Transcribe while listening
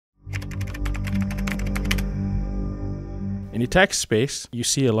In the tech space, you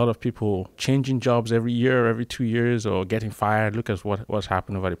see a lot of people changing jobs every year, every 2 years, or getting fired. Look at what's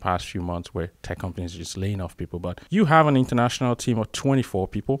happened over the past few months where tech companies are just laying off people. But you have an international team of 24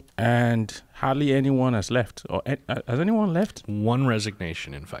 people and hardly anyone has left. Or has anyone left? One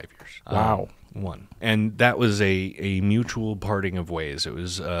resignation in 5 years. Wow. One. And that was a mutual parting of ways. It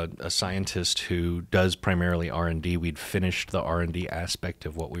was a scientist who does primarily R&D. We'd finished the R&D aspect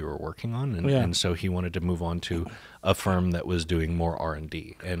of what we were working on, and so he wanted to move on to a firm that was doing more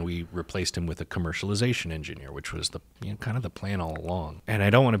R&D. And we replaced him with a commercialization engineer, which was the kind of the plan all along. And I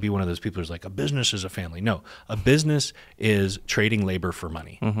don't want to be one of those people who's like, a business is a family. No, a business is trading labor for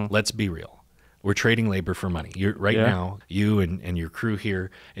money. Let's be real. We're trading labor for money. Now, you and your crew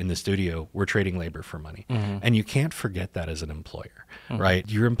here in the studio, we're trading labor for money. And you can't forget that as an employer, right?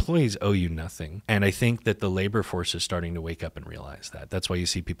 Your employees owe you nothing. And I think that the labor force is starting to wake up and realize that. That's why you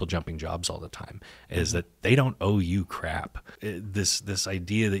see people jumping jobs all the time, is that they don't owe you crap. This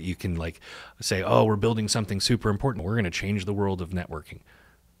idea that you can like say, oh, we're building something super important. We're going to change the world of networking.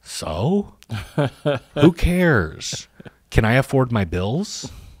 So? Who cares? Can I afford my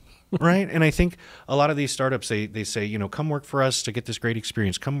bills? Right. And I think a lot of these startups, they say, come work for us to get this great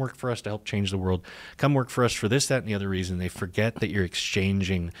experience. Come work for us to help change the world. Come work for us for this, that, and the other reason. They forget that you're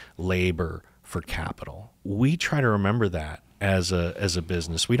exchanging labor for capital. We try to remember that as a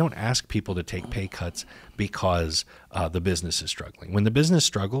business. We don't ask people to take pay cuts because the business is struggling. When the business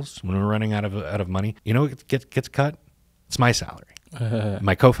struggles, when we're running out of money, what gets cut? It's my salary,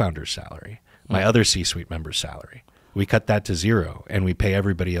 my co-founder's salary, my other C-suite member's salary. We cut that to zero and we pay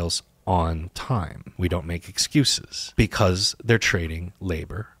everybody else on time. We don't make excuses because they're trading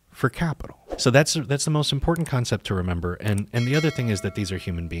labor for capital. So that's the most important concept to remember. And the other thing is that these are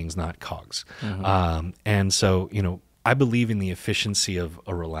human beings, not cogs. And so, I believe in the efficiency of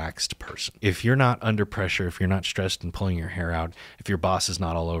a relaxed person. If you're not under pressure, if you're not stressed and pulling your hair out, if your boss is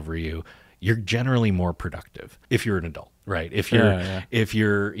not all over you, you're generally more productive if you're an adult, right? If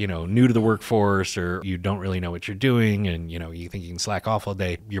you're new to the workforce, or you don't really know what you're doing, and you think you can slack off all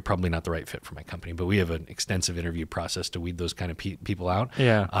day, you're probably not the right fit for my company. But we have an extensive interview process to weed those kind of people out.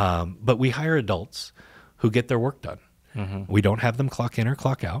 But we hire adults who get their work done. We don't have them clock in or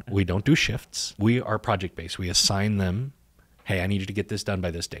clock out. We don't do shifts. We are project based. We assign them, hey, I need you to get this done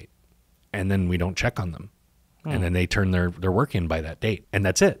by this date, and then we don't check on them. And then they turn their work in by that date. And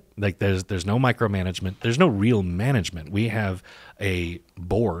that's it. Like there's no micromanagement. There's no real management. We have a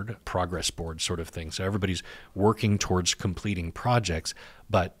board, progress board sort of thing. So everybody's working towards completing projects.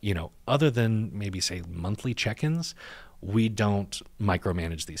 But, other than maybe say monthly check-ins, we don't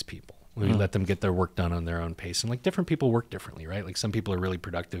micromanage these people. We let them get their work done on their own pace. And like different people work differently, right? Like some people are really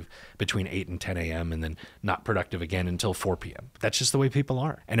productive between 8 and 10 a.m. and then not productive again until 4 p.m. That's just the way people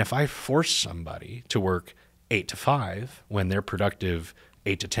are. And if I force somebody to work 8 to 5 when they're productive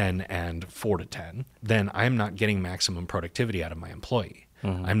 8 to 10 and 4 to 10, then I'm not getting maximum productivity out of my employee.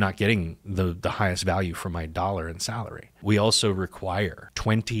 I'm not getting the highest value for my dollar in salary. We also require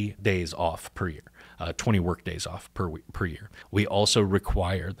 20 days off per year, 20 work days off per year. We also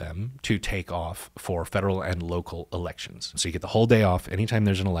require them to take off for federal and local elections. So you get the whole day off anytime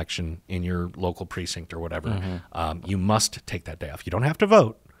there's an election in your local precinct or whatever. You must take that day off. You don't have to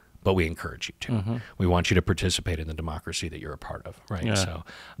vote, but we encourage you to. We want you to participate in the democracy that you're a part of, right? So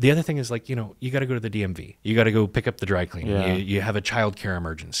the other thing is like, you got to go to the DMV. You got to go pick up the dry cleaning. You have a childcare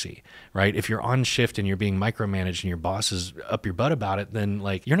emergency, right? If you're on shift and you're being micromanaged and your boss is up your butt about it, then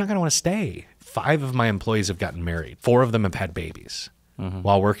like you're not going to want to stay. 5 of my employees have gotten married. 4 of them have had babies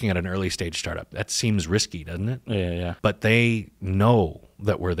while working at an early stage startup. That seems risky, doesn't it? Yeah. But they know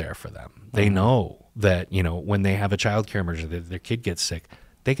that we're there for them. They know that, when they have a childcare emergency, their kid gets sick,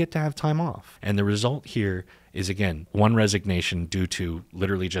 they get to have time off. And the result here is, again, 1 resignation due to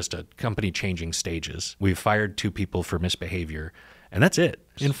literally just a company changing stages. We've fired 2 people for misbehavior, and that's it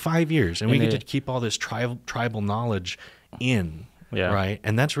in 5 years. And we get to keep all this tribal knowledge in, right?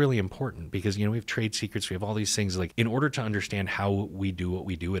 And that's really important because, we have trade secrets. We have all these things. Like, in order to understand how we do what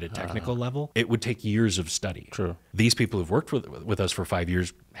we do at a technical level, it would take years of study. True. These people who've worked with us for 5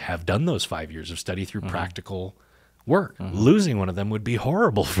 years have done those 5 years of study through practical work. Losing one of them would be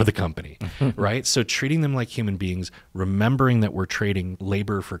horrible for the company, right? So treating them like human beings, remembering that we're trading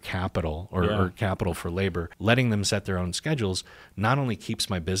labor for capital or capital for labor, letting them set their own schedules, not only keeps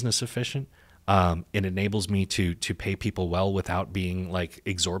my business efficient, it enables me to pay people well without being like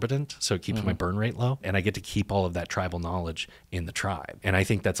exorbitant. So it keeps my burn rate low, and I get to keep all of that tribal knowledge in the tribe. And I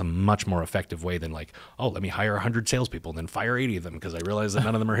think that's a much more effective way than like, oh, let me hire 100 salespeople and then fire 80 of them because I realize that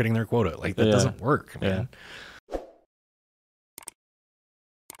none of them are hitting their quota. Like that doesn't work, man.